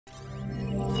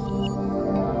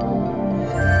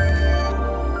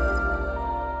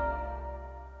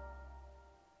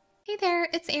there,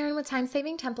 it's Erin with Time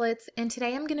Saving Templates, and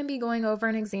today I'm going to be going over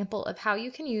an example of how you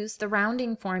can use the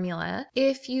rounding formula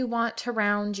if you want to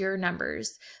round your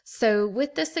numbers. So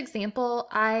with this example,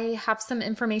 I have some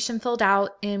information filled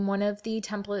out in one of the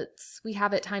templates we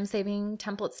have at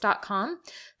timesavingtemplates.com.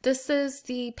 This is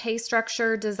the pay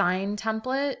structure design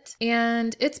template,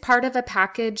 and it's part of a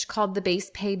package called the Base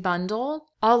Pay Bundle.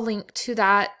 I'll link to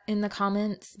that in the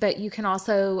comments, but you can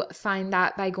also find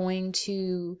that by going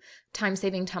to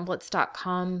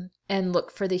timesavingtemplates.com and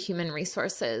look for the human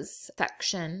resources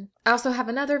section. I also have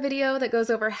another video that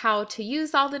goes over how to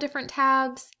use all the different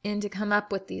tabs and to come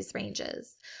up with these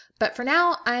ranges. But for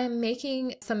now, I'm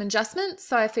making some adjustments,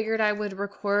 so I figured I would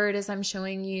record as I'm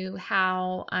showing you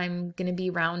how I'm going to be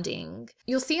rounding.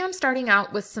 You'll see I'm starting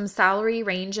out with some salary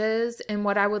ranges, and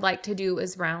what I would like to do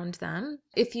is round them.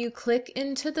 If you click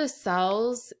into the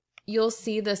cells, you'll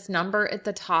see this number at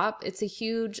the top. It's a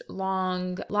huge,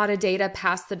 long, lot of data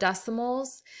past the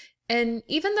decimals. And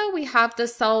even though we have the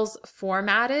cells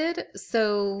formatted,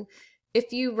 so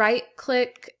if you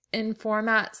right-click in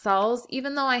format cells,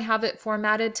 even though I have it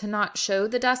formatted to not show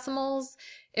the decimals,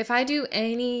 if I do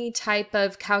any type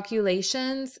of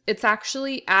calculations, it's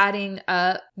actually adding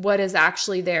up what is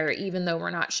actually there, even though we're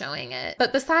not showing it.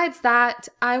 But besides that,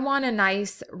 I want a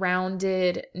nice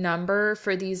rounded number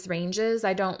for these ranges.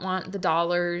 I don't want the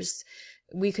dollars.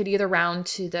 We could either round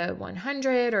to the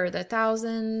 100 or the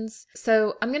thousands.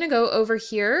 So I'm going to go over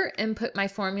here and put my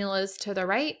formulas to the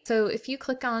right. So if you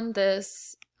click on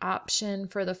this option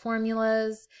for the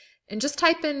formulas and just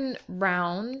type in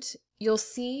round, you'll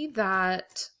see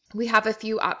that we have a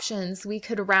few options. We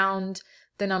could round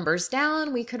the numbers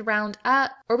down, we could round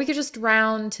up, or we could just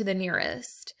round to the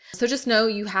nearest. So just know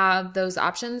you have those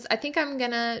options. I think I'm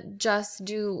gonna just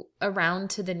do a round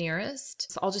to the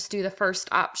nearest. So I'll just do the first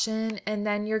option, and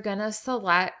then you're gonna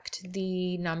select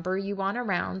the number you want to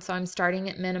round. So I'm starting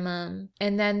at minimum,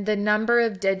 and then the number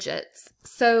of digits.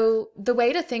 So the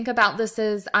way to think about this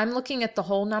is I'm looking at the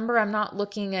whole number. I'm not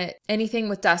looking at anything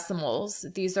with decimals.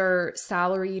 These are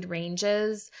salaried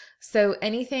ranges. So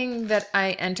anything that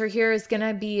I enter here is going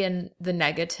to be in the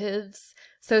negatives.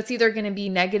 So it's either going to be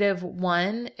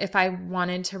 -1 if I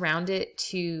wanted to round it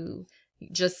to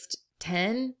just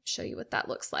 10. Show you what that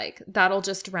looks like. That'll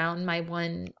just round my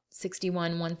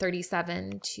 161,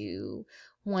 137 to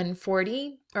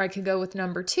 140, or I could go with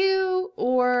number 2,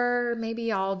 or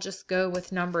maybe I'll just go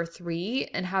with number 3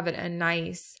 and have it a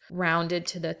nice rounded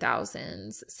to the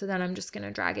thousands. So then I'm just going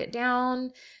to drag it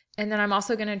down, and then I'm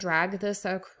also going to drag this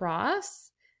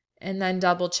across and then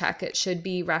double check it should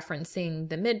be referencing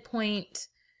the midpoint,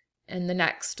 and the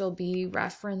next will be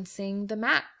referencing the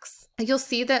max. You'll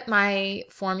see that my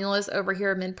formulas over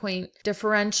here, midpoint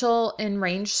differential and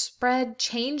range spread,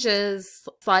 changes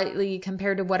slightly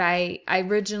compared to what I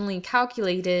originally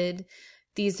calculated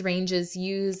these ranges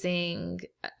using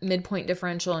midpoint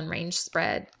differential and range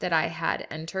spread that I had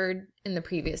entered in the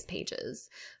previous pages.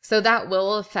 So that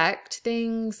will affect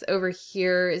things over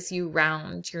here as you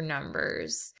round your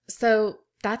numbers. So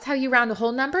that's how you round a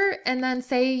whole number. And then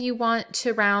say you want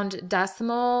to round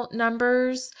decimal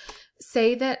numbers.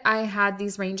 Say that I had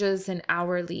these ranges in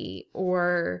hourly,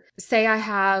 or say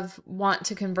I want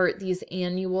to convert these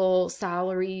annual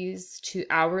salaries to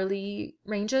hourly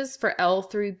ranges for L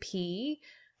through P.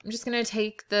 I'm just going to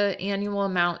take the annual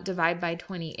amount, divide by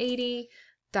 2080.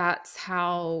 That's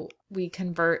how we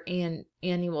convert an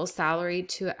annual salary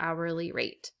to an hourly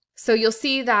rate. So you'll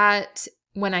see that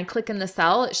when I click in the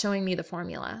cell, it's showing me the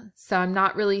formula. So I'm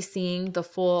not really seeing the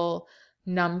full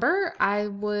number. I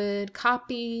would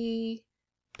copy,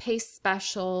 paste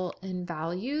special and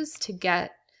values to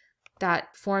get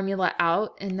that formula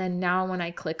out. And then now when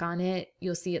I click on it,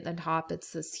 you'll see at the top,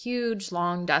 it's this huge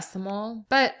long decimal,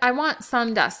 but I want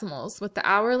some decimals. With the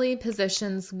hourly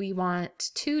positions, we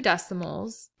want 2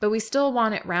 decimals, but we still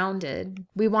want it rounded.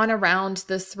 We want to round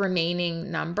this remaining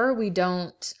number. We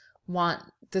don't want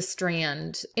the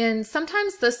strand. And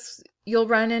sometimes you'll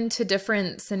run into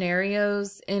different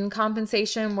scenarios in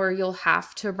compensation where you'll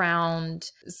have to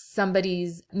round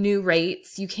somebody's new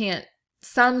rates.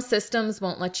 Some systems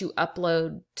won't let you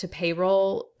upload to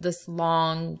payroll this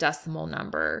long decimal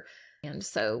number. And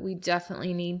so we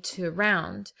definitely need to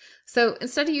round. So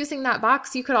instead of using that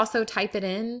box, you could also type it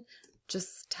in.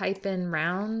 Just type in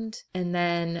round, and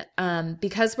then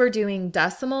because we're doing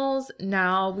decimals,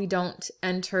 now we don't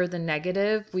enter the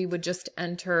negative. We would just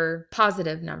enter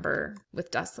positive number with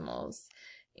decimals.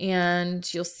 And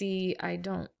you'll see I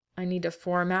need to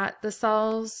format the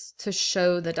cells to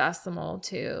show the decimal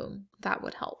too. That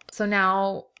would help. So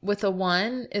now with a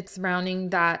 1, it's rounding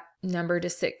that number to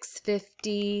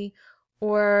 650,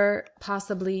 or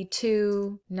possibly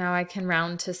 2. Now I can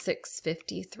round to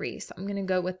 653. So I'm going to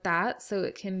go with that so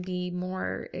it can be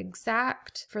more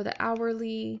exact for the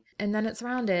hourly, and then it's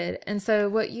rounded. And so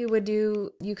what you would do,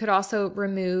 you could also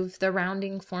remove the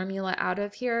rounding formula out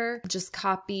of here. Just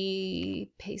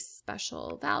copy, paste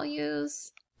special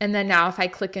values. And then now if I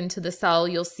click into the cell,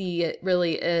 you'll see it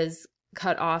really is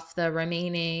cut off the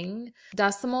remaining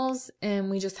decimals, and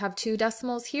we just have 2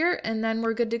 decimals here, and then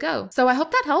we're good to go. So I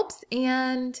hope that helps.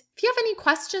 And if you have any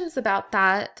questions about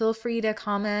that, feel free to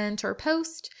comment or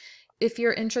post. If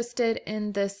you're interested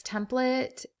in this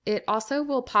template, it also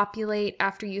will populate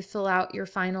after you fill out your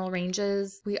final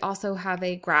ranges. We also have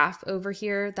a graph over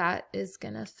here that is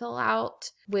going to fill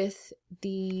out with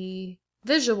the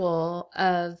visual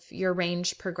of your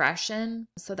range progression.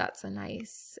 So that's a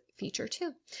nice feature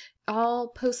too. I'll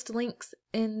post links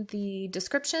in the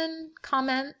description,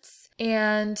 comments,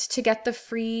 and to get the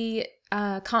free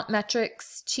comp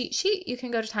metrics cheat sheet, you can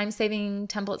go to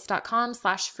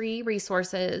timesavingtemplates.com/free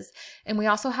resources. And we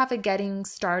also have a getting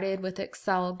started with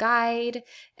Excel guide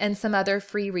and some other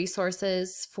free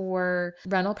resources for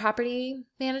rental property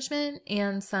management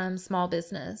and some small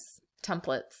business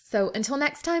templates. So until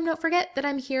next time, don't forget that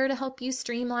I'm here to help you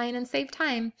streamline and save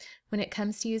time when it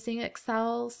comes to using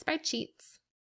Excel spreadsheets.